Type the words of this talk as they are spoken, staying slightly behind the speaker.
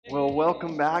Well,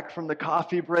 welcome back from the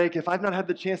coffee break. If I've not had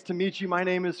the chance to meet you, my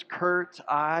name is Kurt.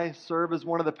 I serve as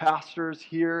one of the pastors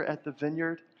here at the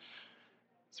Vineyard.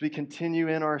 As we continue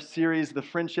in our series, The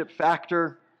Friendship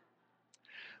Factor,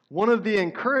 one of the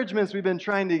encouragements we've been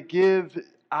trying to give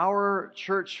our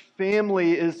church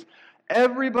family is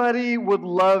everybody would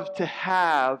love to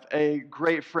have a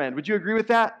great friend. Would you agree with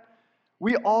that?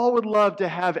 We all would love to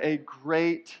have a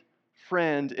great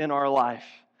friend in our life.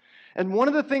 And one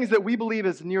of the things that we believe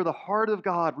is near the heart of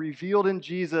God revealed in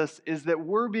Jesus is that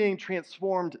we're being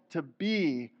transformed to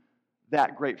be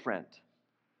that great friend.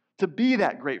 To be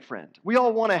that great friend. We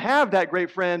all want to have that great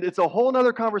friend. It's a whole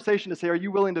other conversation to say, are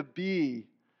you willing to be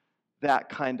that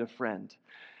kind of friend?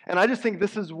 And I just think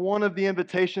this is one of the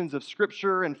invitations of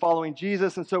Scripture and following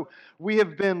Jesus. And so we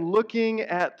have been looking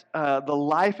at the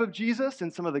life of Jesus in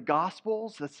some of the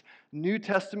Gospels. That's New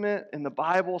Testament in the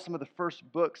Bible, some of the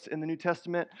first books in the New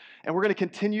Testament. And we're going to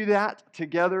continue that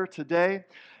together today.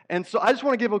 And so I just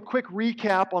want to give a quick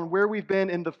recap on where we've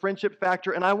been in the friendship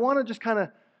factor. And I want to just want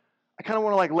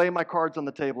to lay my cards on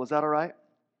the table. Is that all right?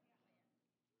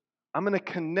 I'm going to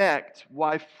connect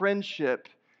why friendship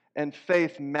and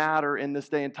faith matter in this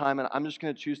day and time, and I'm just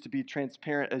going to choose to be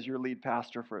transparent as your lead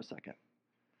pastor for a second.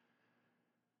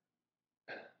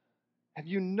 Have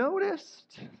you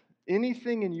noticed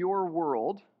anything in your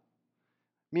world,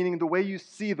 meaning the way you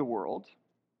see the world,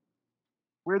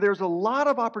 where there's a lot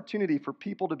of opportunity for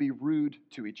people to be rude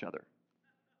to each other?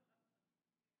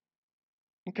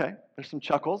 Okay, there's some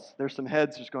chuckles, there's some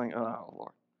heads just going, oh,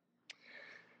 Lord.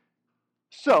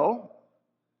 So,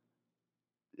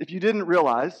 if you didn't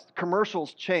realize,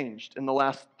 commercials changed in the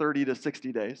last 30 to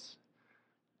 60 days.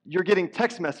 You're getting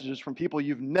text messages from people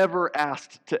you've never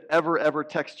asked to ever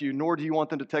text you, nor do you want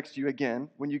them to text you again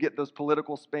when you get those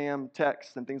political spam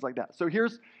texts and things like that. So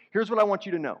here's what I want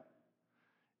you to know.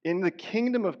 In the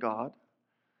kingdom of God,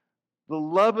 the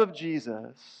love of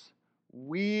Jesus,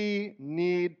 we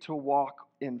need to walk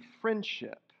in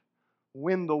friendship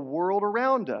when the world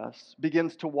around us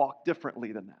begins to walk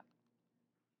differently than that.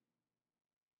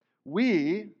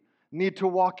 We need to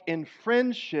walk in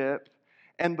friendship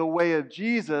and the way of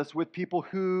Jesus with people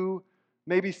who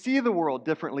maybe see the world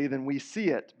differently than we see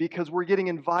it, because we're getting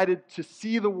invited to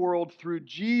see the world through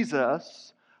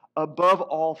Jesus above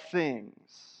all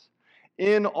things,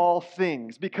 in all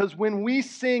things. Because when we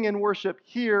sing and worship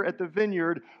here at the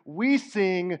Vineyard, we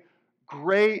sing,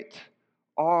 "Great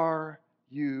are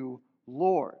you,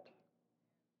 Lord."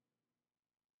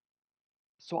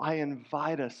 So I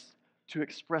invite us to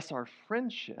express our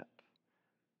friendship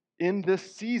in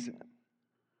this season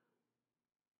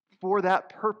for that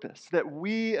purpose, that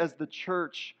we as the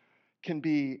church can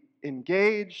be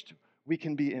engaged, we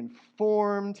can be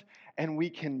informed, and we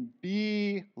can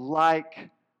be like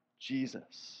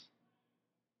Jesus.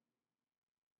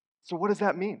 So what does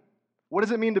that mean? What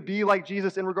does it mean to be like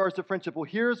Jesus in regards to friendship? Well,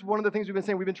 here's one of the things we've been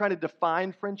saying. We've been trying to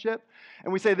define friendship,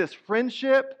 and we say this: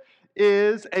 friendship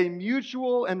is a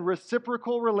mutual and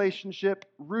reciprocal relationship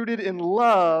rooted in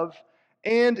love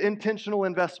and intentional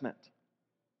investment.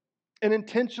 An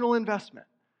intentional investment.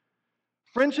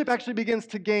 Friendship actually begins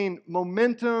to gain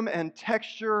momentum and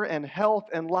texture and health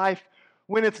and life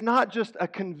when it's not just a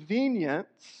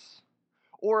convenience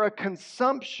or a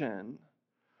consumption,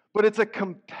 but it's a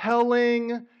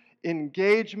compelling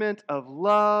engagement of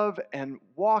love and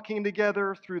walking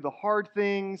together through the hard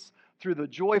things, through the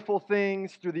joyful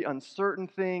things, through the uncertain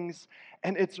things,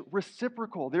 and it's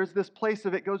reciprocal. There's this place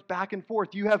of it goes back and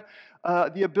forth. You have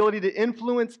the ability to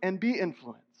influence and be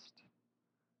influenced,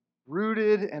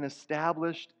 rooted and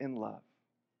established in love.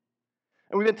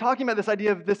 And we've been talking about this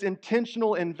idea of this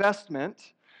intentional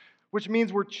investment, which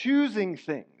means we're choosing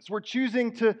things. We're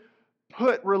choosing to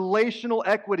put relational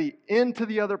equity into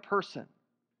the other person.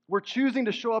 We're choosing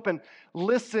to show up and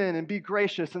listen and be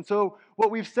gracious. And so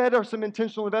what we've said are some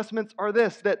intentional investments are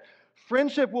this: that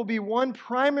friendship will be one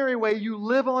primary way you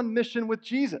live on mission with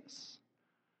Jesus.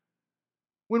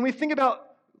 When we think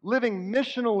about living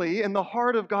missionally in the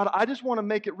heart of God, I just want to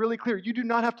make it really clear. You do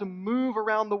not have to move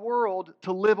around the world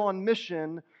to live on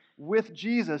mission with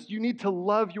Jesus. You need to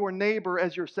love your neighbor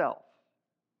as yourself.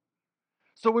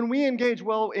 So when we engage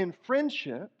well in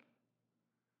friendship,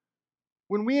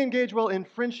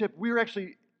 we're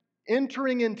actually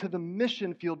entering into the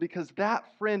mission field because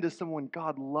that friend is someone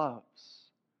God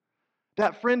loves.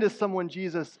 That friend is someone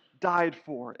Jesus died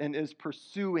for and is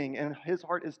pursuing, and his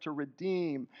heart is to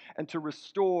redeem and to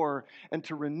restore and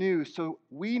to renew. So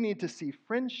we need to see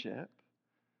friendship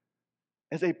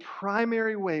as a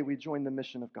primary way we join the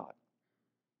mission of God.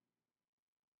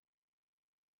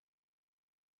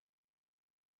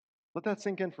 Let that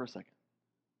sink in for a second.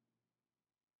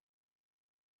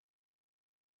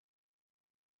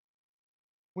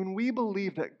 When we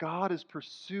believe that God is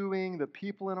pursuing the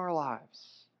people in our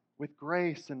lives with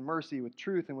grace and mercy, with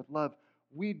truth and with love,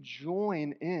 we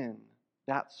join in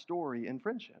that story in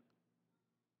friendship.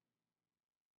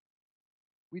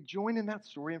 We join in that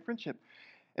story in friendship.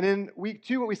 And in week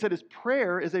 2, what we said is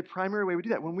prayer is a primary way we do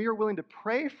that. When we are willing to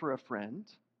pray for a friend,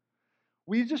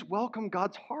 we just welcome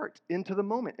God's heart into the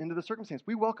moment, into the circumstance.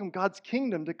 We welcome God's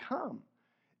kingdom to come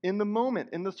in the moment,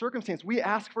 in the circumstance. We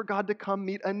ask for God to come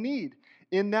meet a need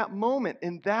in that moment,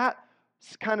 in that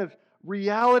kind of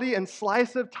reality and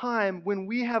slice of time. When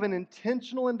we have an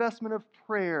intentional investment of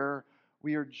prayer,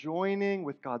 we are joining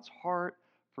with God's heart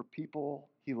for people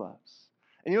He loves.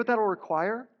 And you know what that will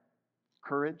require?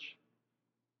 Courage.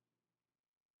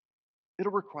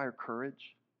 It'll require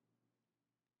courage.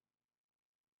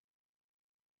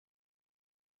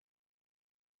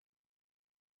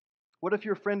 What if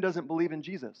your friend doesn't believe in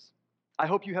Jesus? I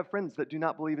hope you have friends that do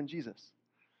not believe in Jesus.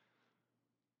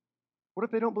 What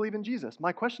if they don't believe in Jesus?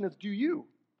 My question is, do you?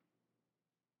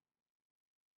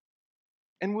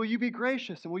 And will you be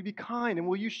gracious and will you be kind and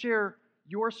will you share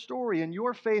your story and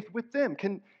your faith with them?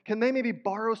 Can they maybe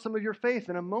borrow some of your faith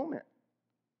in a moment?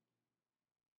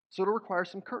 So it'll require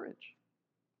some courage.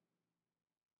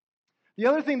 The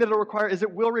other thing that it'll require is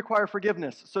it will require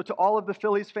forgiveness. So to all of the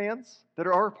Phillies fans that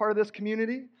are part of this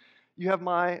community, you have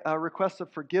my request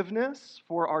of forgiveness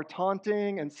for our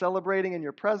taunting and celebrating in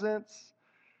your presence.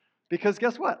 Because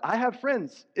guess what? I have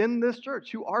friends in this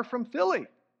church who are from Philly.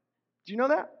 Do you know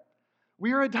that?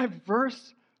 We are a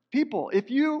diverse people. If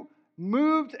you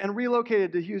moved and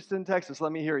relocated to Houston, Texas,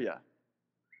 let me hear you.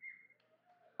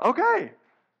 Okay.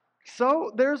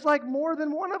 So there's like more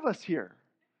than one of us here.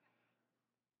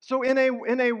 So in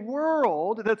a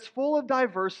world that's full of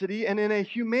diversity and in a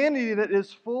humanity that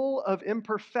is full of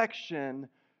imperfection,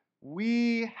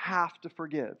 we have to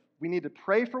forgive. We need to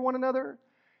pray for one another,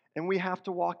 and we have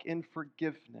to walk in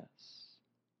forgiveness.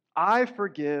 I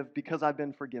forgive because I've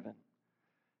been forgiven.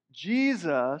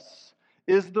 Jesus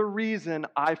is the reason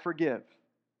I forgive.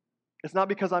 It's not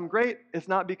because I'm great. It's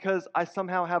not because I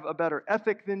somehow have a better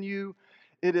ethic than you.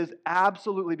 It is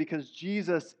absolutely because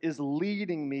Jesus is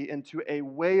leading me into a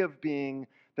way of being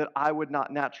that I would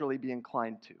not naturally be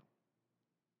inclined to.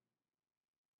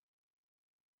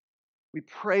 We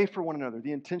pray for one another,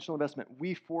 the intentional investment.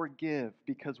 We forgive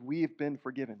because we've been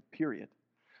forgiven, period.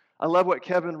 I love what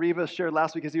Kevin Rivas shared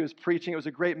last week as he was preaching. It was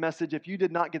a great message. If you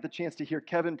did not get the chance to hear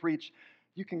Kevin preach,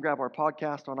 you can grab our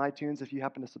podcast on iTunes if you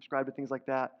happen to subscribe to things like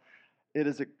that. It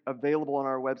is available on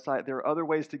our website. There are other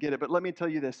ways to get it. But let me tell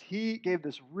you this. He gave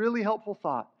this really helpful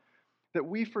thought that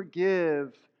we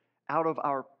forgive out of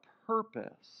our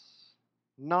purpose,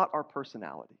 not our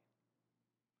personality.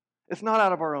 It's not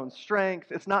out of our own strength.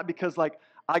 It's not because, like,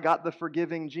 I got the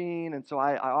forgiving gene and so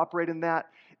I operate in that.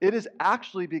 It is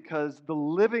actually because the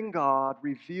living God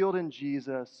revealed in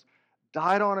Jesus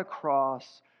died on a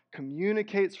cross,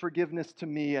 communicates forgiveness to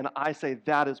me, and I say,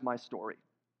 that is my story.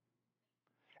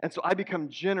 And so I become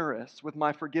generous with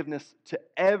my forgiveness to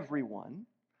everyone,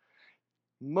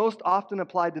 most often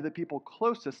applied to the people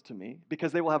closest to me,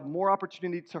 because they will have more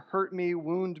opportunity to hurt me,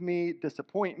 wound me,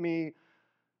 disappoint me.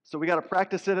 So we got to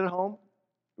practice it at home.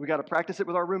 We got to practice it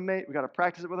with our roommate. We got to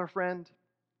practice it with our friend.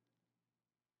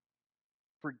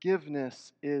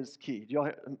 Forgiveness is key.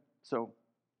 So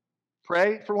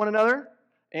pray for one another,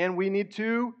 and we need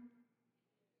to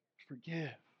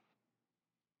forgive.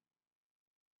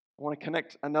 I want to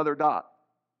connect another dot.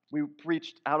 We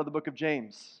preached out of the book of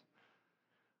James.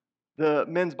 The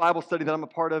men's Bible study that I'm a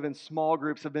part of in small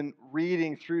groups have been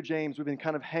reading through James. We've been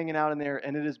kind of hanging out in there,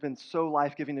 and it has been so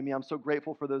life-giving to me. I'm so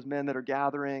grateful for those men that are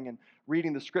gathering and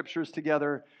reading the scriptures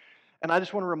together. And I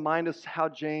just want to remind us how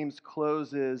James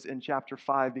closes in chapter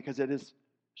 5 because it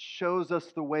shows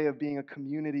us the way of being a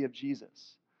community of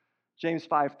Jesus. James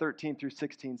 5:13 through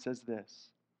 16 says this: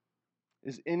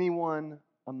 Is anyone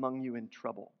among you in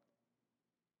trouble?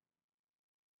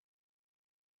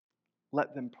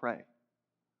 Let them pray.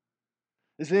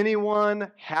 Is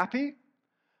anyone happy?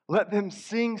 Let them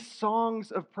sing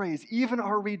songs of praise. Even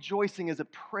our rejoicing is a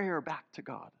prayer back to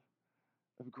God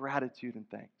of gratitude and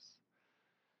thanks.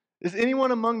 Is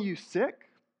anyone among you sick?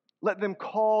 Let them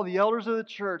call the elders of the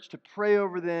church to pray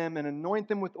over them and anoint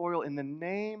them with oil in the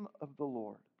name of the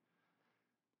Lord.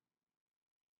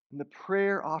 And the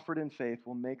prayer offered in faith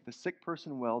will make the sick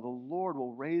person well. The Lord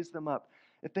will raise them up.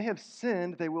 If they have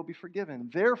sinned, they will be forgiven.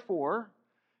 Therefore,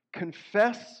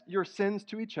 confess your sins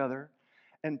to each other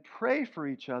and pray for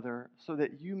each other so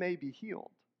that you may be healed.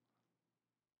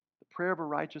 The prayer of a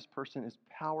righteous person is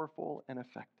powerful and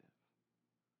effective.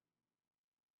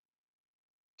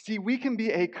 See, we can be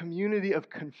a community of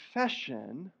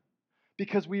confession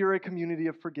because we are a community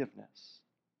of forgiveness.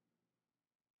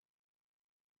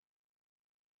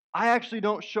 I actually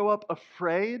don't show up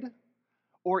afraid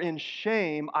or in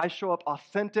shame. I show up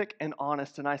authentic and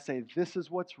honest, and I say, this is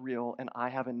what's real, and I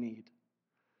have a need.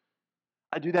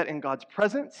 I do that in God's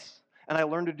presence, and I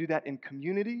learn to do that in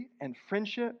community and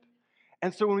friendship.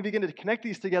 And so when we begin to connect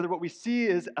these together, what we see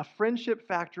is a friendship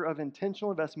factor of intentional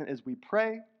investment is we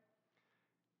pray,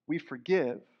 we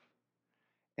forgive,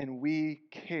 and we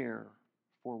care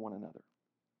for one another.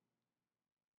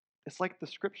 It's like the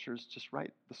scriptures just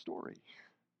write the story.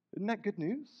 Isn't that good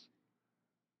news?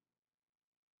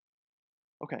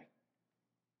 Okay.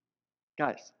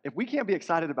 Guys, if we can't be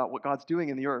excited about what God's doing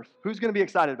in the earth, who's going to be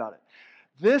excited about it?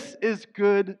 This is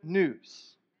good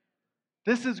news.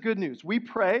 This is good news. We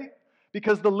pray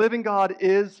because the living God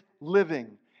is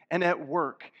living and at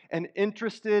work and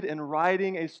interested in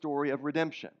writing a story of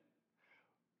redemption.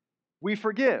 We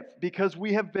forgive because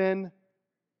we have been.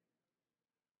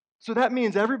 So that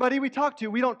means everybody we talk to,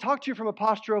 we don't talk to you from a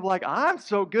posture of like, I'm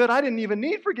so good, I didn't even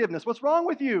need forgiveness. What's wrong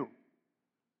with you?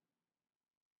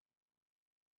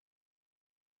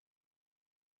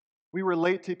 We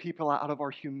relate to people out of our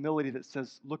humility that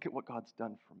says, look at what God's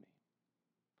done for me.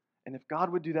 And if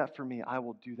God would do that for me, I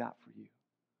will do that for you.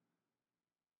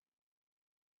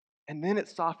 And then it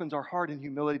softens our heart in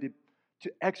humility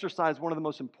to exercise one of the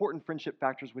most important friendship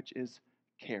factors, which is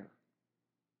care.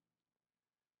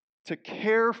 To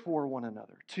care for one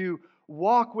another, to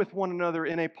walk with one another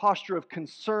in a posture of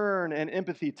concern and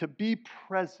empathy, to be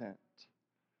present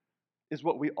is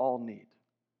what we all need.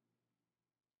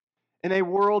 In a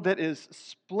world that is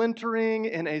splintering,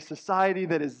 in a society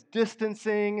that is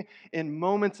distancing, in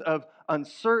moments of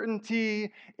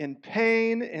uncertainty, in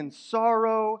pain, in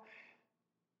sorrow,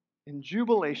 in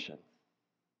jubilation,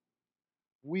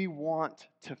 we want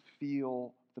to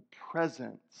feel the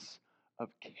presence of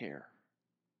care.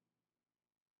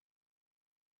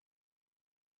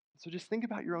 So just think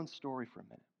about your own story for a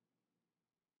minute.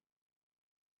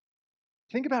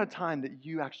 Think about a time that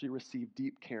you actually received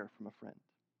deep care from a friend.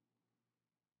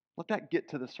 Let that get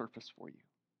to the surface for you.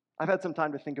 I've had some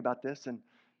time to think about this, and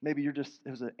maybe it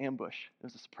was an ambush. It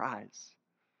was a surprise.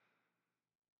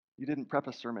 You didn't prep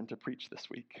a sermon to preach this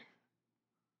week.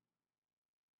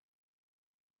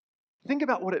 Think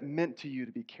about what it meant to you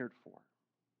to be cared for.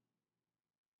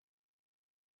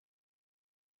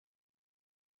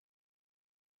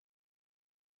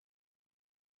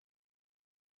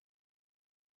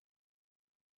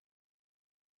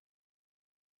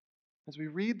 As we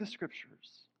read the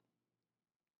scriptures,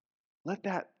 let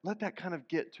that kind of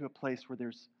get to a place where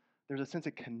there's a sense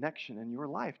of connection in your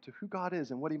life to who God is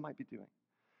and what he might be doing.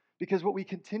 Because what we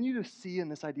continue to see in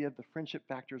this idea of the friendship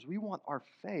factors, we want our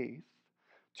faith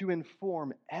to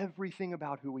inform everything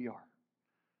about who we are.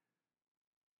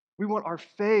 We want our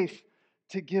faith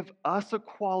to give us a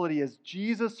quality as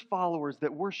Jesus followers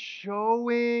that we're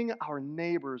showing our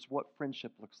neighbors what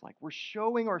friendship looks like. We're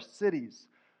showing our cities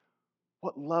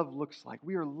what love looks like.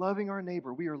 We are loving our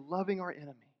neighbor. We are loving our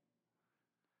enemy.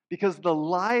 Because the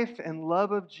life and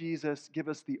love of Jesus give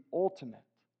us the ultimate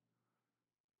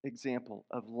example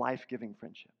of life-giving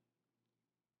friendship.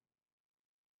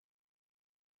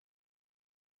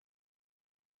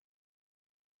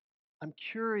 I'm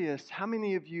curious, how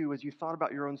many of you, as you thought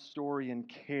about your own story and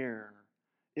care,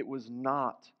 it was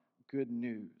not good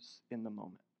news in the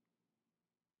moment?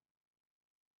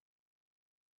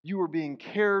 You were being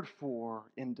cared for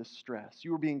in distress.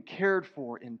 You were being cared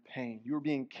for in pain. You were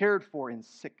being cared for in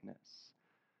sickness,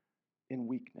 in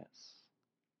weakness.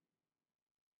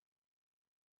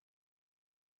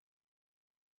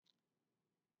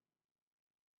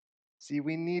 See,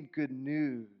 we need good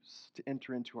news to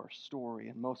enter into our story,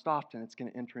 and most often it's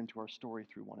going to enter into our story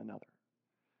through one another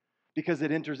because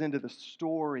it enters into the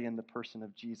story and the person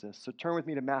of Jesus. So turn with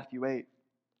me to Matthew 8,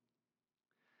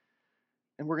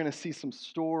 and we're going to see some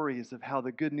stories of how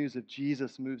the good news of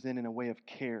Jesus moves in a way of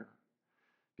care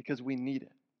because we need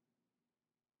it.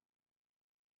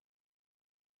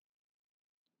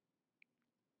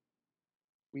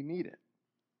 We need it.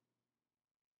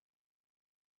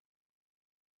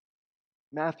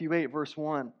 Matthew 8, verse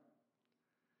 1. It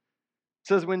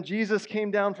says, when Jesus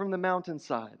came down from the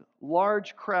mountainside,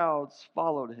 large crowds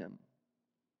followed him.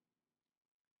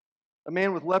 A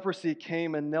man with leprosy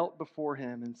came and knelt before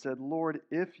him and said, Lord,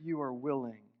 if you are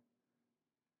willing,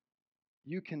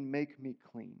 you can make me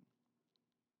clean.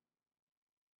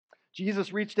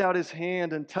 Jesus reached out his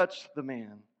hand and touched the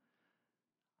man.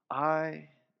 I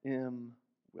am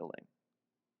willing,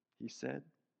 he said.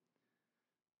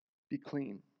 Be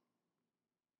clean.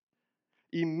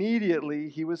 Immediately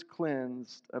he was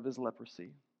cleansed of his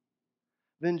leprosy.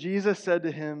 Then Jesus said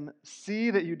to him,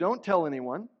 "See that you don't tell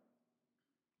anyone,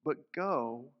 but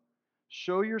go,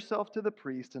 show yourself to the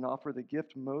priest, and offer the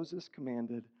gift Moses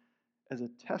commanded as a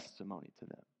testimony to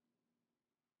them."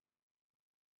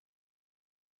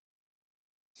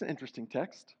 It's an interesting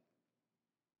text.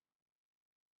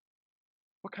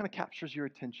 What kind of captures your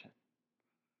attention?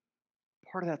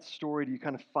 Part of that story do you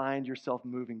kind of find yourself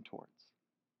moving towards?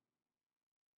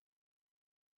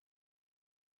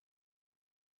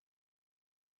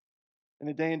 In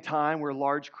a day and time where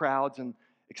large crowds and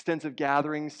extensive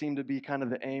gatherings seem to be kind of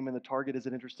the aim and the target, is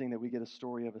it interesting that we get a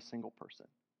story of a single person?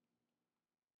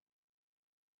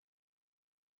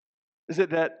 Is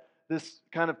it that this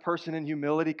kind of person in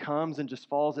humility comes and just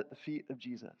falls at the feet of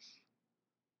Jesus?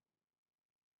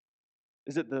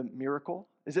 Is it the miracle?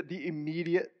 Is it the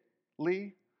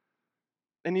immediately?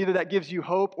 And either that gives you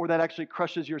hope or that actually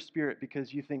crushes your spirit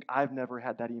because you think, I've never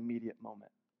had that immediate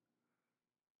moment.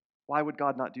 Why would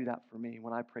God not do that for me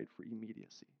when I prayed for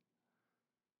immediacy?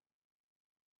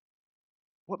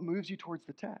 What moves you towards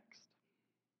the text?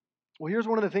 Well, here's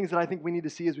one of the things that I think we need to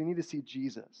see is we need to see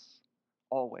Jesus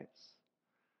always.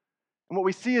 And what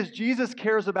we see is Jesus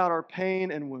cares about our pain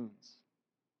and wounds.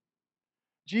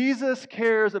 Jesus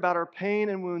cares about our pain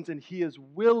and wounds, and he is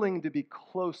willing to be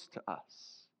close to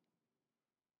us.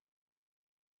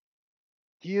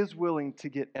 He is willing to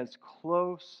get as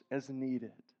close as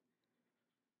needed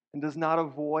and does not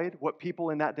avoid what people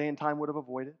in that day and time would have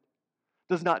avoided,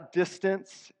 does not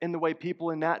distance in the way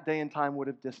people in that day and time would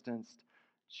have distanced.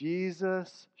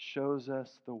 Jesus shows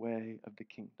us the way of the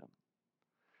kingdom,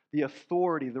 the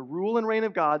authority, the rule and reign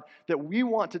of God that we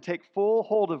want to take full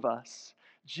hold of us.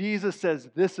 Jesus says,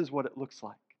 this is what it looks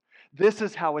like. This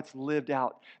is how it's lived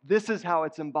out. This is how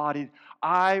it's embodied.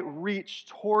 I reach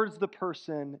towards the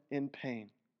person in pain.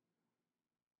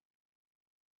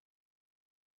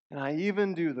 And I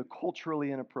even do the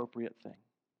culturally inappropriate thing.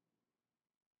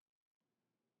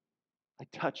 I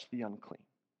touch the unclean.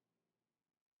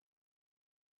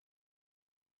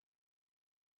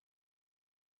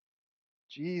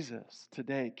 Jesus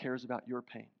today cares about your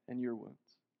pain and your wounds.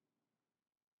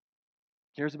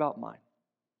 Cares about mine.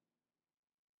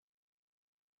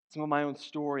 Some of my own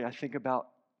story, I think about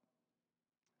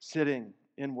sitting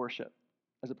in worship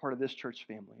as a part of this church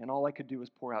family, and all I could do was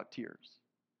pour out tears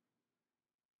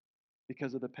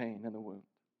because of the pain and the wound.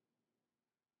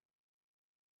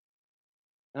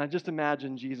 And I just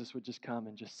imagine Jesus would just come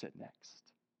and just sit next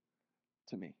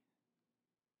to me.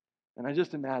 And I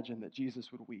just imagine that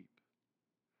Jesus would weep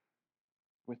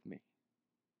with me.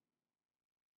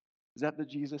 Is that the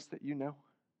Jesus that you know?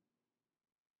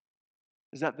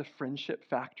 Is that the friendship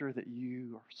factor that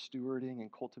you are stewarding and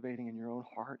cultivating in your own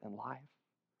heart and life?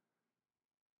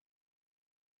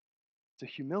 It's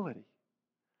a humility.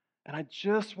 And I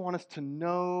just want us to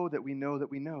know that we know that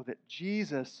we know that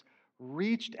Jesus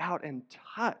reached out and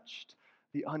touched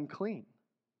the unclean.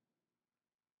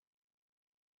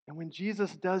 And when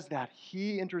Jesus does that,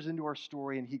 he enters into our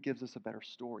story and he gives us a better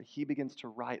story. He begins to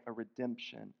write a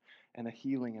redemption and a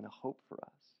healing and a hope for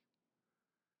us.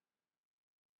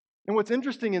 And what's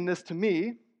interesting in this to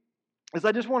me is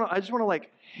I'm just going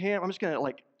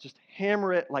to just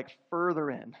hammer it like further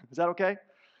in. Is that okay?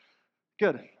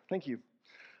 Good. Thank you.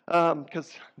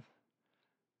 Because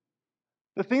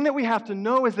the thing that we have to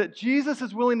know is that Jesus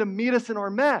is willing to meet us in our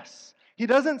mess. He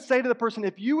doesn't say to the person,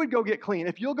 if you would go get clean,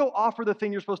 if you'll go offer the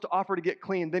thing you're supposed to offer to get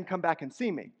clean, then come back and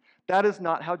see me. That is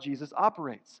not how Jesus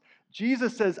operates.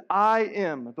 Jesus says, I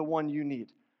am the one you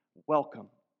need. Welcome.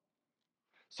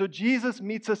 So Jesus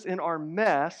meets us in our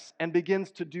mess and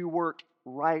begins to do work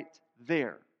right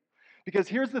there. Because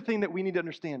here's the thing that we need to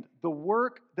understand. The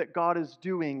work that God is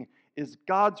doing is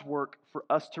God's work for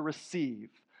us to receive,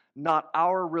 not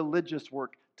our religious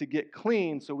work to get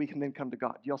clean so we can then come to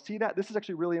God. Do y'all see that? This is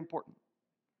actually really important.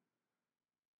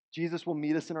 Jesus will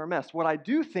meet us in our mess. What I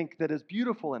do think that is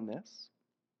beautiful in this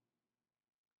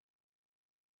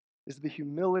is the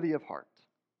humility of heart.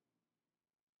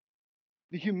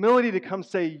 The humility to come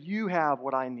say, you have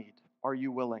what I need. Are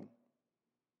you willing?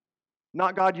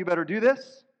 Not, God, you better do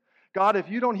this. God, if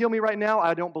you don't heal me right now,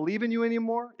 I don't believe in you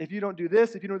anymore. If you don't do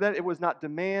this, if you don't do that, it was not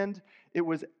demand. It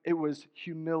was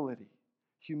humility.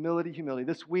 Humility.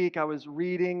 This week I was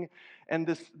reading, and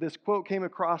this quote came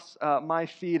across my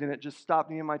feed, and it just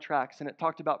stopped me in my tracks. And it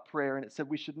talked about prayer, and it said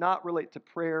we should not relate to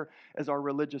prayer as our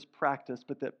religious practice,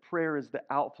 but that prayer is the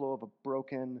outflow of a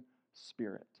broken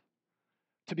spirit.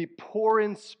 To be poor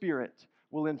in spirit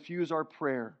will infuse our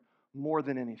prayer more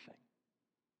than anything.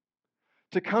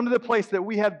 To come to the place that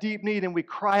we have deep need and we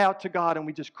cry out to God, and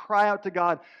we just cry out to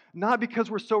God, not because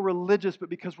we're so religious, but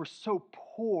because we're so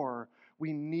poor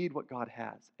We need what God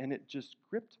has. And it just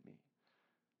gripped me.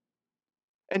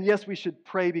 And yes, we should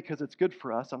pray because it's good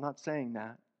for us. I'm not saying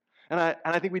that. And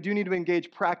I think we do need to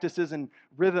engage practices and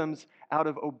rhythms out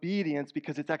of obedience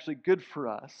because it's actually good for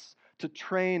us to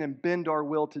train and bend our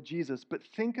will to Jesus. But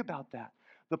think about that.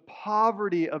 The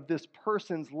poverty of this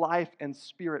person's life and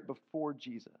spirit before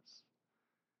Jesus.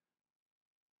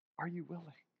 Are you willing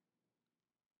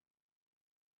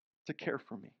to care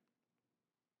for me?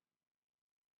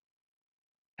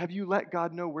 Have you let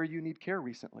God know where you need care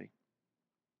recently?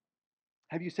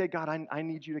 Have you said, God, I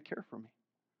need you to care for me?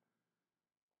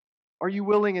 Are you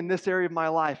willing in this area of my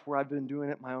life where I've been doing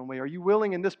it my own way? Are you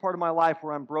willing in this part of my life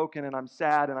where I'm broken and I'm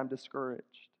sad and I'm discouraged?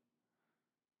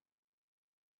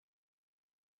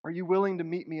 Are you willing to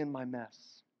meet me in my mess?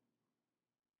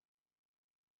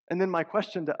 And then my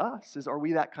question to us is, are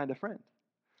we that kind of friend?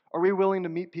 Are we willing to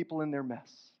meet people in their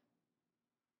mess?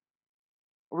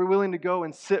 Are we willing to go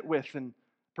and sit with and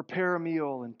prepare a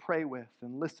meal and pray with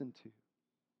and listen to?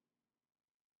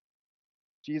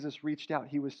 Jesus reached out.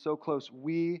 He was so close.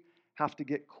 We have to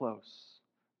get close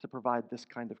to provide this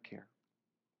kind of care.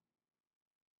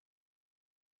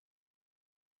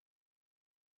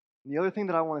 And the other thing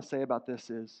that I want to say about this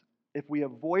is, if we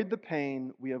avoid the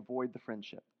pain, we avoid the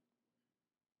friendship.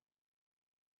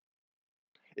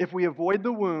 If we avoid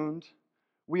the wound,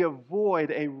 we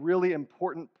avoid a really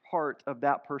important part of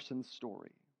that person's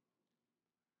story.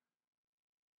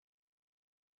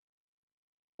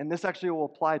 And this actually will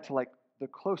apply to like the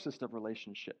closest of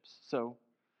relationships. So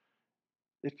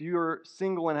if you're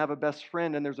single and have a best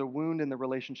friend and there's a wound in the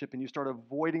relationship and you start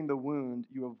avoiding the wound,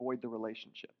 you avoid the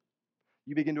relationship.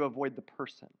 You begin to avoid the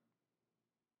person.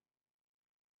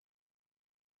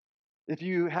 If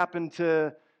you happen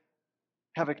to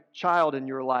have a child in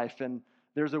your life and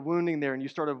there's a wounding there and you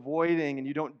start avoiding and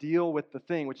you don't deal with the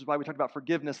thing, which is why we talked about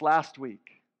forgiveness last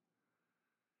week.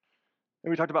 And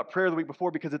we talked about prayer the week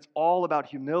before because it's all about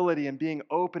humility and being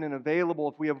open and available.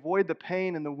 If we avoid the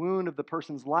pain and the wound of the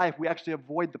person's life, we actually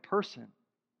avoid the person.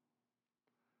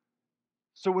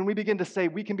 So when we begin to say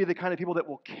we can be the kind of people that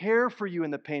will care for you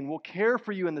in the pain, will care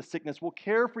for you in the sickness, will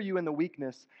care for you in the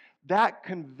weakness, that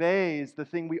conveys the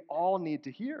thing we all need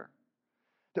to hear.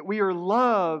 That we are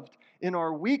loved in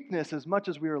our weakness as much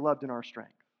as we are loved in our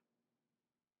strength.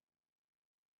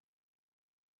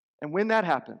 And when that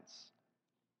happens,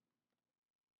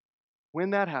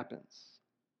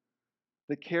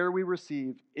 the care we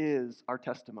receive is our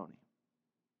testimony.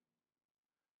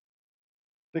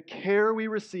 The care we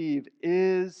receive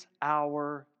is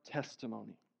our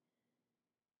testimony.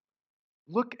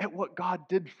 Look at what God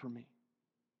did for me.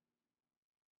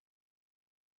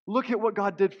 Look at what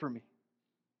God did for me.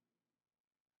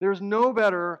 There's no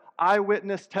better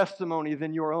eyewitness testimony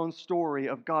than your own story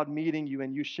of God meeting you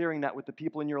and you sharing that with the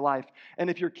people in your life.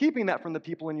 And if you're keeping that from the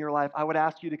people in your life, I would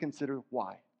ask you to consider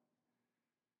why.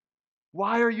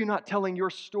 Why are you not telling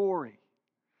your story?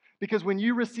 Because when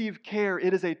you receive care,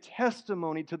 it is a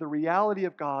testimony to the reality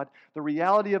of God, the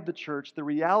reality of the church, the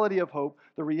reality of hope,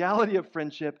 the reality of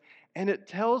friendship, and it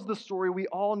tells the story we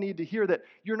all need to hear, that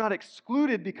you're not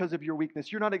excluded because of your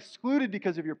weakness. You're not excluded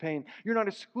because of your pain. You're not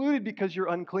excluded because you're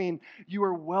unclean. You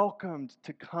are welcomed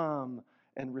to come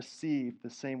and receive the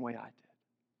same way I did.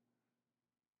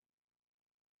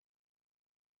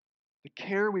 The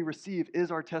care we receive is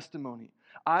our testimony.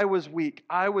 I was weak.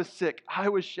 I was sick. I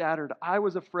was shattered. I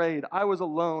was afraid. I was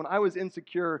alone. I was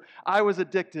insecure. I was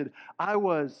addicted. I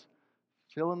was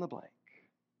fill in the blank.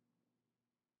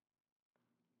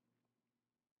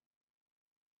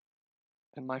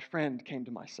 And my friend came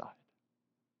to my side.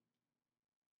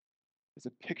 It's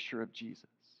a picture of Jesus.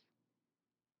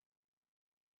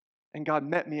 And God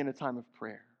met me in a time of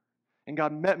prayer. And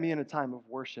God met me in a time of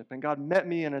worship. And God met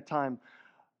me in a time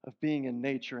of being in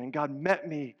nature. And God met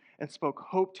me and spoke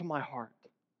hope to my heart.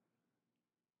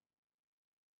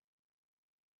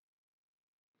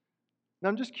 Now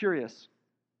I'm just curious.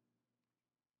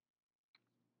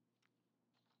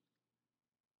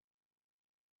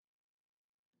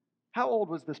 How old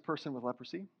was this person with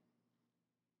leprosy?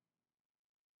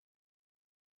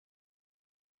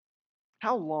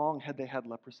 How long had they had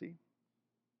leprosy?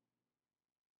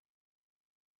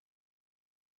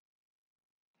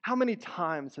 How many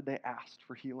times had they asked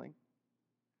for healing?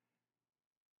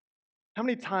 How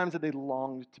many times had they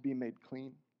longed to be made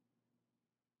clean?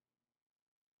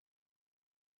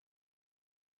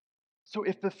 So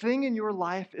if the thing in your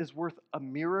life is worth a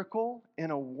miracle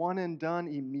in a one and done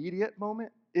immediate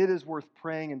moment, it is worth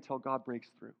praying until God breaks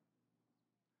through.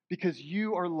 Because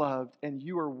you are loved and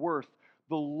you are worth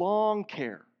the long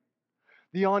care,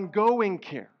 the ongoing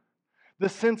care, the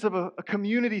sense of a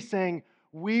community saying,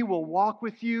 We will walk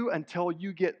with you until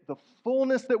you get the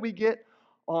fullness that we get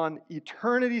on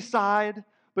eternity's side.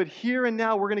 But here and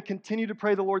now, we're going to continue to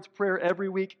pray the Lord's Prayer every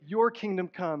week. Your kingdom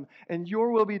come and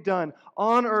your will be done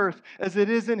on earth as it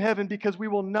is in heaven, because we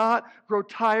will not grow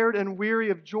tired and weary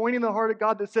of joining the heart of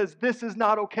God that says, this is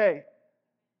not okay.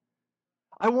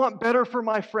 I want better for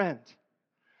my friend.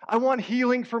 I want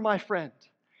healing for my friend.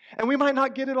 And we might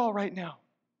not get it all right now.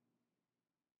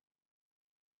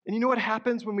 And you know what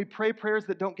happens when we pray prayers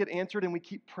that don't get answered and we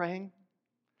keep praying?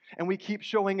 And we keep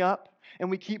showing up, and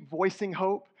we keep voicing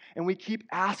hope, and we keep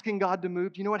asking God to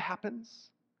move? Do you know what happens?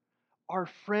 Our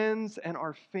friends and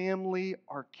our family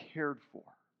are cared for.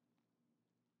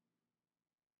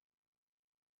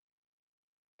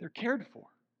 They're cared for.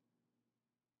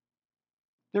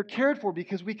 They're cared for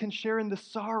because we can share in the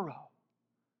sorrow.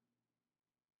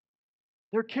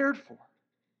 They're cared for.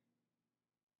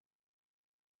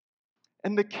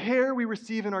 And the care we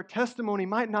receive in our testimony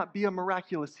might not be a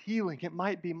miraculous healing. It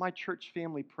might be, my church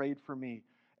family prayed for me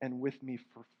and with me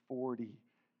for 40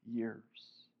 years.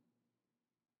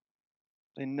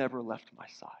 They never left my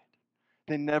side.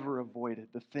 They never avoided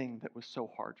the thing that was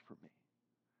so hard for me.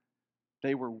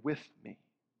 They were with me.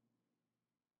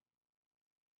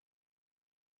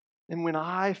 And when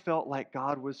I felt like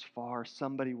God was far,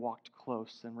 somebody walked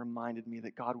close and reminded me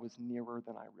that God was nearer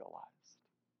than I realized.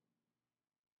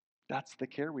 That's the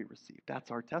care we receive.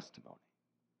 That's our testimony.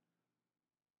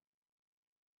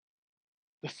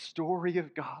 The story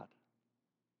of God.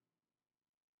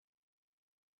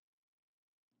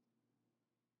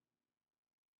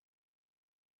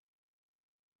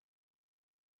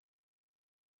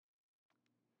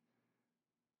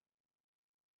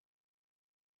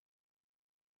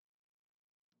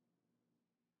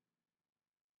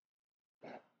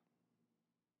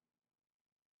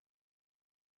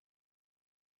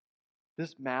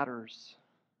 This matters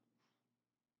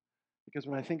because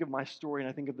when I think of my story and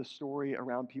I think of the story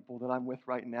around people that I'm with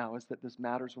right now, is that this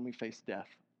matters when we face death.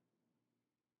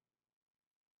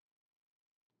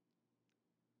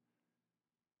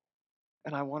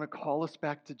 And I want to call us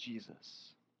back to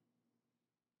Jesus.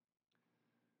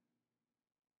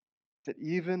 That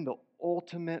even the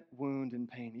ultimate wound and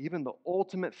pain, even the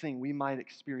ultimate thing we might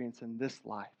experience in this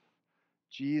life,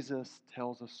 Jesus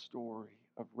tells a story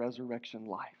of resurrection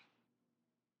life.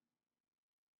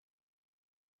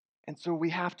 And so we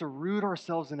have to root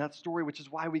ourselves in that story, which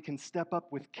is why we can step up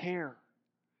with care.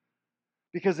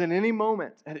 Because in any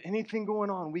moment, at anything going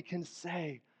on, we can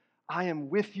say, I am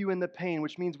with you in the pain,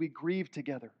 which means we grieve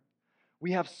together.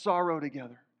 We have sorrow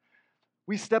together.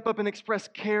 We step up and express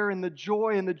care and the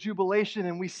joy and the jubilation,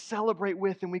 and we celebrate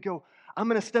with, and we go, I'm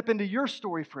going to step into your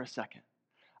story for a second.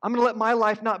 I'm going to let my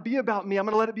life not be about me. I'm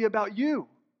going to let it be about you.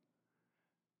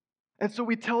 And so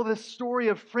we tell this story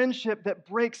of friendship that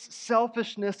breaks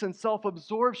selfishness and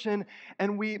self-absorption,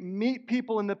 and we meet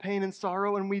people in the pain and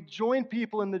sorrow, and we join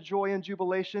people in the joy and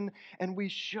jubilation, and we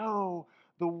show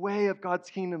the way of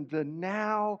God's kingdom, the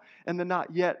now and the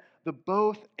not yet, the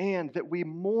both and, that we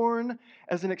mourn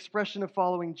as an expression of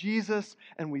following Jesus,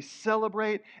 and we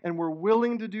celebrate, and we're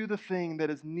willing to do the thing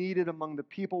that is needed among the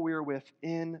people we are with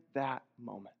in that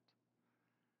moment.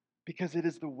 Because it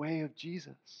is the way of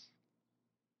Jesus.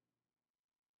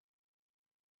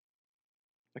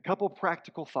 A couple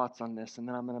practical thoughts on this, and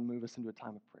then I'm going to move us into a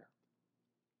time of prayer.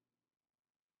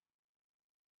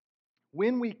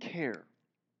 When we care,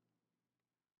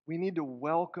 we need to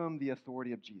welcome the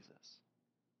authority of Jesus.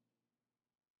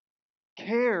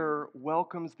 Care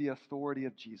welcomes the authority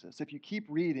of Jesus. If you keep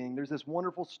reading, there's this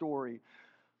wonderful story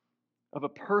of a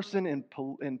person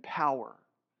in power,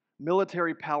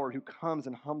 military power, who comes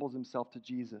and humbles himself to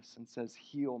Jesus and says,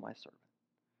 heal my servant.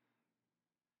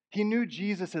 He knew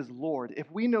Jesus as Lord.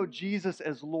 If we know Jesus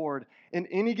as Lord, in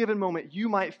any given moment, you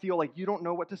might feel like you don't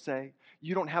know what to say,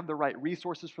 you don't have the right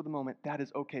resources for the moment. That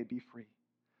is okay, be free.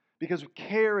 Because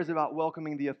care is about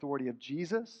welcoming the authority of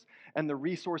Jesus and the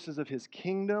resources of his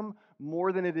kingdom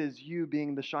more than it is you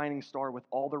being the shining star with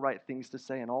all the right things to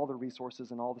say and all the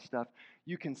resources and all the stuff.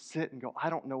 You can sit and go, I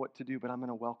don't know what to do, but I'm going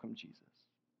to welcome Jesus.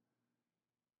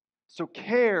 So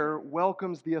care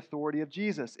welcomes the authority of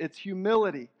Jesus. It's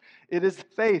humility. It is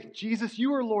faith. Jesus,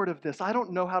 you are Lord of this. I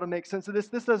don't know how to make sense of this.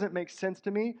 This doesn't make sense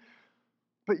to me.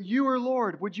 But you are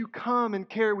Lord. Would you come and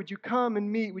care? Would you come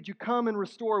and meet? Would you come and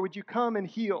restore? Would you come and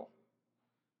heal?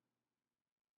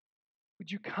 Would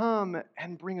you come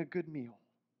and bring a good meal?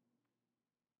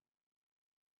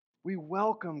 We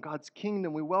welcome God's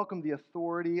kingdom. We welcome the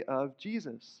authority of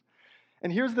Jesus.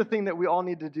 And here's the thing that we all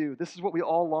need to do. This is what we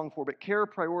all long for, but care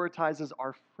prioritizes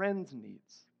our friends'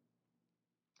 needs.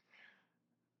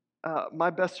 My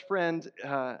best friend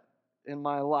in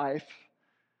my life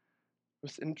It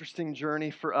was an interesting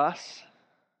journey for us.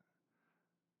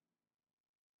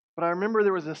 But I remember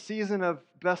there was a season of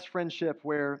best friendship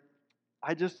where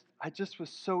I just was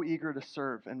so eager to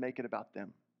serve and make it about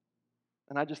them.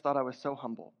 And I just thought I was so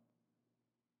humble.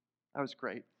 I was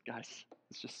great, guys.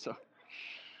 It's just so.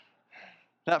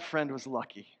 That friend was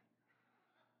lucky.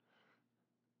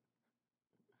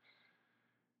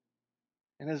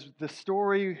 And as the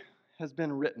story has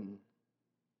been written,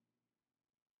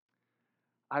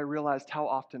 I realized how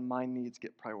often my needs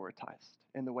get prioritized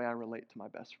in the way I relate to my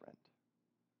best friend.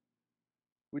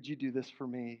 Would you do this for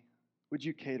me? Would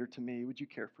you cater to me? Would you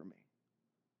care for me?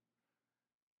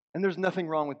 And there's nothing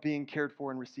wrong with being cared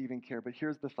for and receiving care, but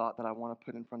here's the thought that I want to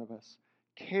put in front of us.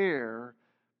 Care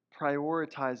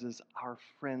prioritizes our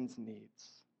friends'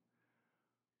 needs.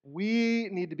 We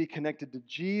need to be connected to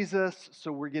Jesus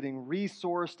so we're getting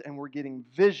resourced and we're getting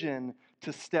vision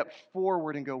to step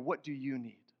forward and go, what do you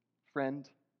need, friend?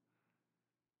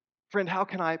 Friend, how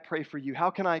can I pray for you? How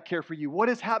can I care for you? What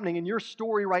is happening in your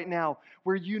story right now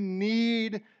where you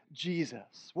need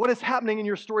Jesus? What is happening in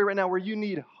your story right now where you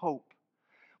need hope?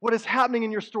 What is happening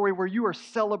in your story where you are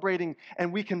celebrating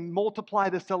and we can multiply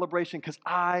the celebration because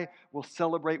I will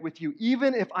celebrate with you.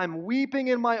 Even if I'm weeping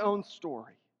in my own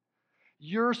story,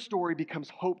 your story becomes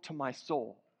hope to my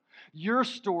soul. Your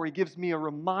story gives me a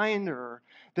reminder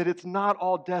that it's not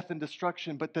all death and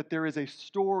destruction, but that there is a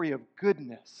story of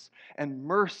goodness and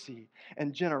mercy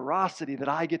and generosity that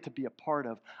I get to be a part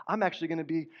of. I'm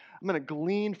going to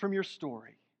glean from your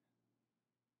story.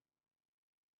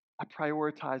 I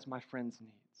prioritize my friends'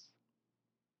 needs.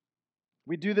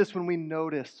 We do this when we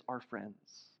notice our friends.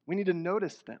 We need to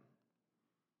notice them.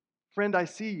 Friend, I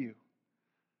see you.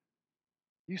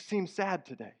 You seem sad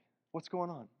today. What's going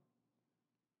on?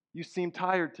 You seem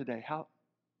tired today.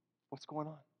 What's going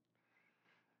on?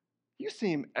 You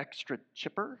seem extra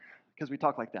chipper, because we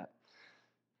talk like that.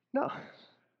 No.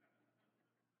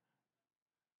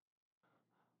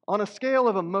 On a scale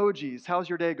of emojis, how's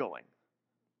your day going?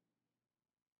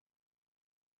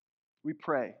 We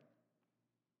pray.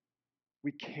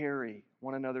 We carry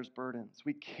one another's burdens.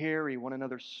 We carry one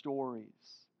another's stories.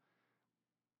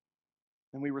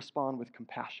 And we respond with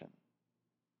compassion.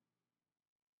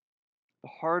 The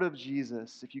heart of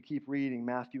Jesus, if you keep reading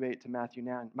Matthew 8 to Matthew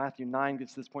 9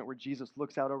 gets to this point where Jesus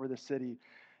looks out over the city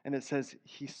and it says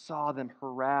he saw them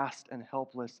harassed and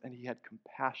helpless and he had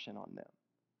compassion on them.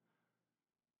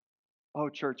 Oh,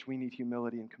 church, we need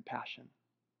humility and compassion.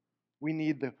 We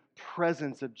need the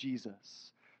presence of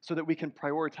Jesus so that we can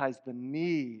prioritize the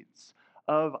needs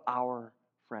of our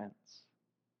friends.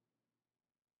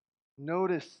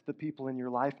 Notice the people in your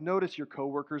life. Notice your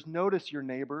coworkers. Notice your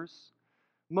neighbors.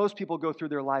 Most people go through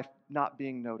their life not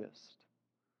being noticed.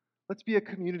 Let's be a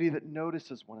community that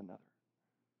notices one another.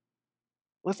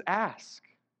 Let's ask.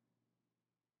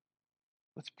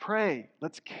 Let's pray.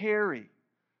 Let's carry.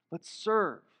 Let's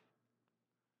serve.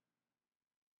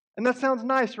 And that sounds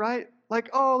nice, right? Like,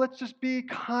 oh, let's just be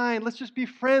kind. Let's just be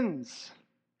friends.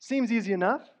 Seems easy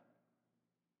enough.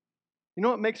 You know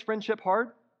what makes friendship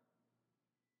hard?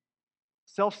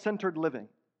 Self-centered living.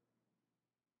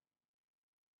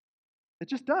 It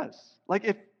just does. Like,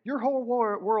 if your whole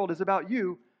world is about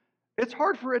you, it's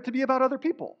hard for it to be about other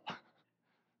people,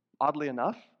 oddly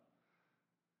enough.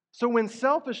 So when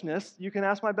selfishness, you can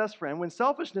ask my best friend, when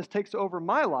selfishness takes over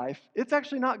my life, it's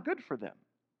actually not good for them.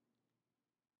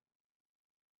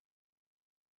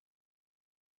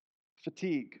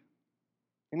 Fatigue.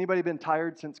 Anybody been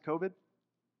tired since COVID?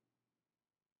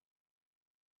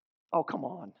 Oh, come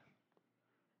on.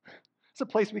 It's a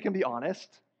place we can be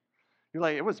honest. You're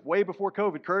like, it was way before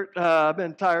COVID, Kurt. I've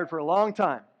been tired for a long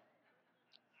time.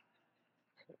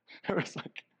 It was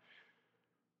like,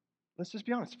 let's just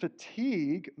be honest.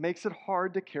 Fatigue makes it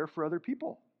hard to care for other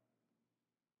people.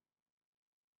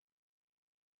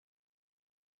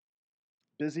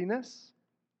 Busyness.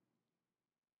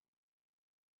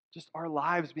 Just our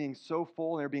lives being so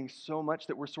full and there being so much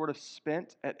that we're sort of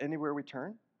spent at anywhere we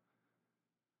turn.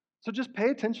 So just pay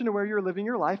attention to where you're living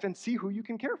your life and see who you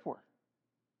can care for.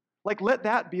 Like, let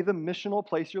that be the missional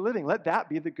place you're living. Let that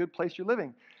be the good place you're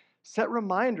living. Set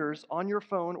reminders on your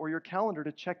phone or your calendar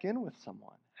to check in with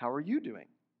someone. How are you doing?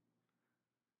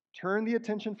 Turn the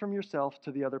attention from yourself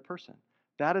to the other person.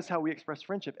 That is how we express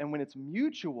friendship. And when it's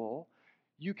mutual,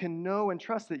 you can know and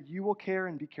trust that you will care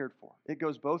and be cared for. It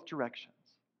goes both directions.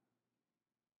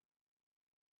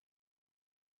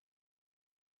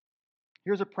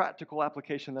 Here's a practical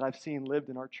application that I've seen lived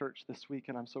in our church this week,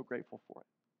 and I'm so grateful for it.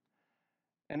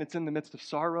 And it's in the midst of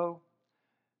sorrow,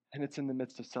 and it's in the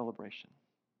midst of celebration.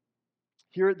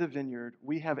 Here at the Vineyard,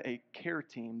 we have a care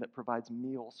team that provides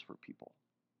meals for people.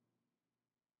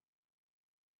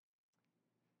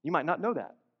 You might not know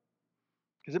that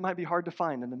because it might be hard to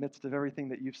find in the midst of everything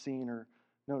that you've seen or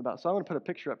known about. So I'm going to put a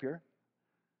picture up here.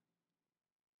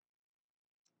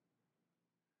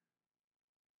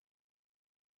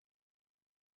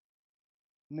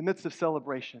 In the midst of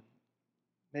celebration,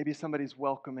 maybe somebody's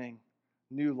welcoming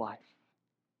new life.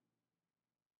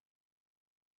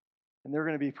 And they're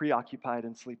going to be preoccupied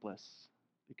and sleepless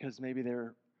because maybe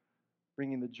they're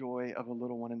bringing the joy of a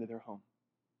little one into their home.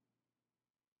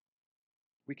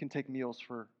 We can take meals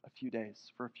for a few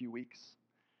days, for a few weeks.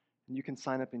 And you can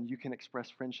sign up and you can express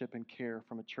friendship and care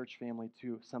from a church family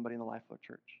to somebody in the Life Flow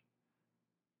Church.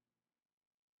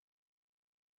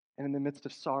 And in the midst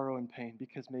of sorrow and pain,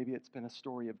 because maybe it's been a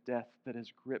story of death that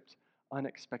has gripped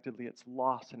unexpectedly, it's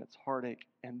loss and it's heartache,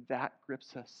 and that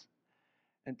grips us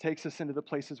and takes us into the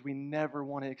places we never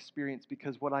want to experience,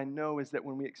 because what I know is that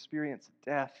when we experience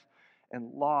death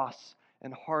and loss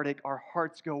and heartache, our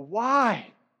hearts go, why?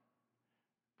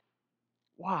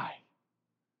 Why?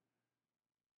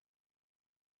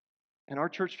 And our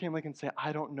church family can say,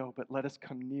 I don't know, but let us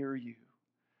come near you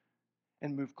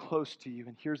and move close to you,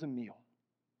 and here's a meal.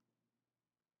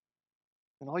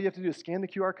 And all you have to do is scan the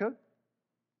QR code.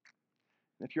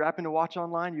 And if you're happen to watch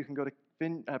online, you can go to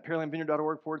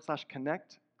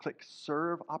pearlandvineyard.org/connect, click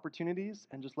serve opportunities,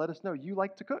 and just let us know you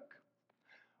like to cook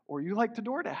or you like to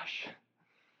DoorDash.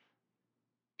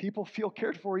 People feel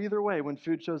cared for either way when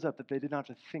food shows up that they didn't have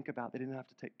to think about, they didn't have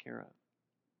to take care of.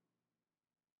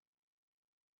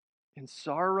 In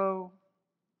sorrow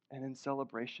and in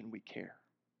celebration, we care.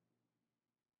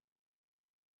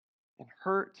 In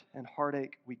hurt and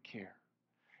heartache, we care.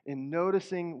 In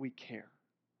noticing, we care.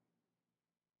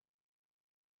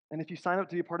 And if you sign up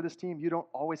to be a part of this team, you don't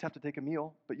always have to take a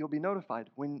meal, but you'll be notified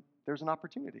when there's an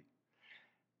opportunity.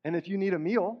 And if you need a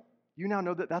meal, you now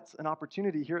know that that's an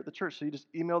opportunity here at the church. So you just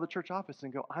email the church office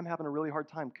and go, I'm having a really hard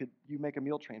time. Could you make a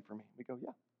meal train for me? We go, yeah.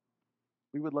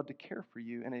 We would love to care for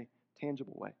you in a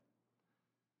tangible way.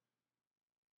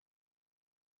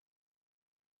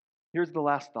 Here's the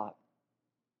last thought.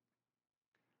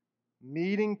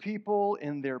 Meeting people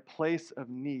in their place of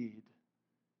need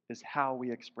is how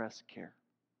we express care.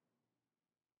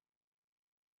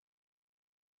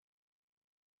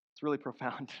 It's really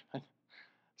profound.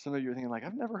 Some of you are thinking, like,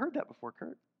 I've never heard that before,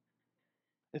 Kurt.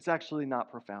 It's actually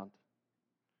not profound.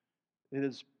 It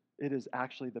is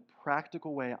actually the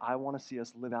practical way I want to see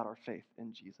us live out our faith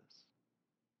in Jesus.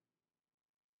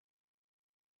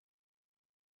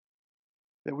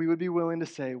 That we would be willing to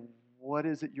say, what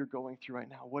is it you're going through right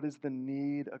now? What is the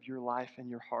need of your life and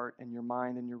your heart and your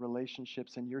mind and your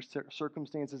relationships and your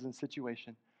circumstances and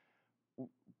situation?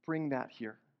 Bring that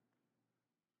here.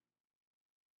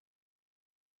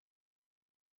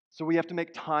 So we have to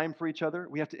make time for each other.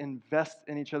 We have to invest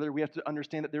in each other. We have to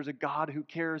understand that there's a God who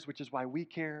cares, which is why we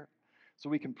care. So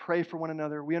we can pray for one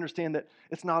another. We understand that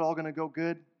it's not all going to go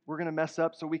good. We're going to mess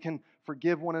up, so we can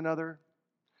forgive one another.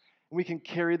 And we can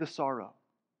carry the sorrow.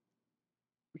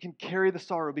 We can carry the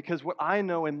sorrow, because what I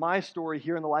know in my story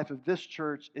here in the life of this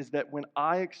church is that when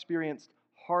I experienced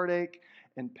heartache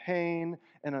and pain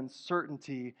and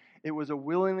uncertainty, it was a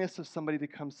willingness of somebody to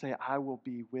come say, I will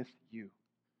be with you.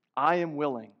 I am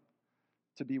willing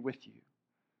to be with you.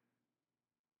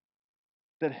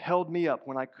 That held me up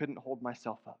when I couldn't hold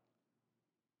myself up.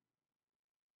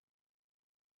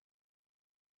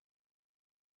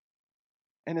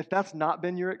 And if that's not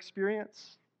been your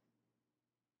experience,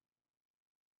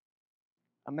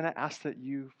 I'm going to ask that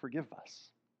you forgive us.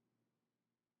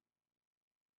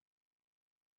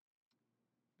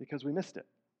 Because we missed it.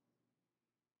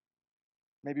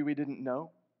 Maybe we didn't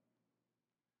know.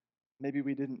 Maybe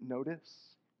we didn't notice.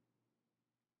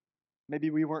 Maybe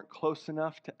we weren't close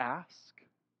enough to ask.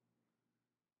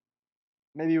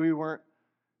 Maybe we weren't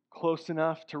close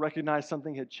enough to recognize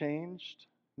something had changed.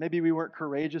 Maybe we weren't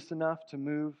courageous enough to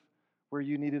move where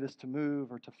you needed us to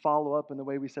move or to follow up in the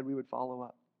way we said we would follow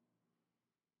up.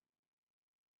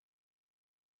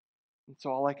 And so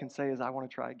all I can say is I want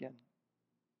to try again.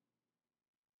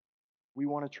 We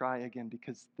want to try again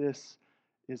because this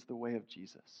is the way of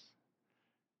Jesus.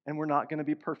 And we're not going to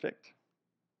be perfect,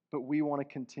 but we want to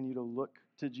continue to look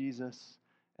to Jesus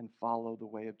and follow the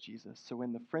way of Jesus. So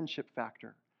in the friendship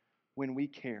factor, when we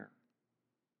care,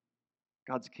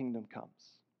 God's kingdom comes.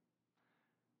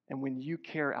 And when you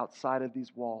care outside of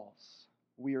these walls,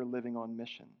 we are living on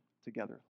mission together.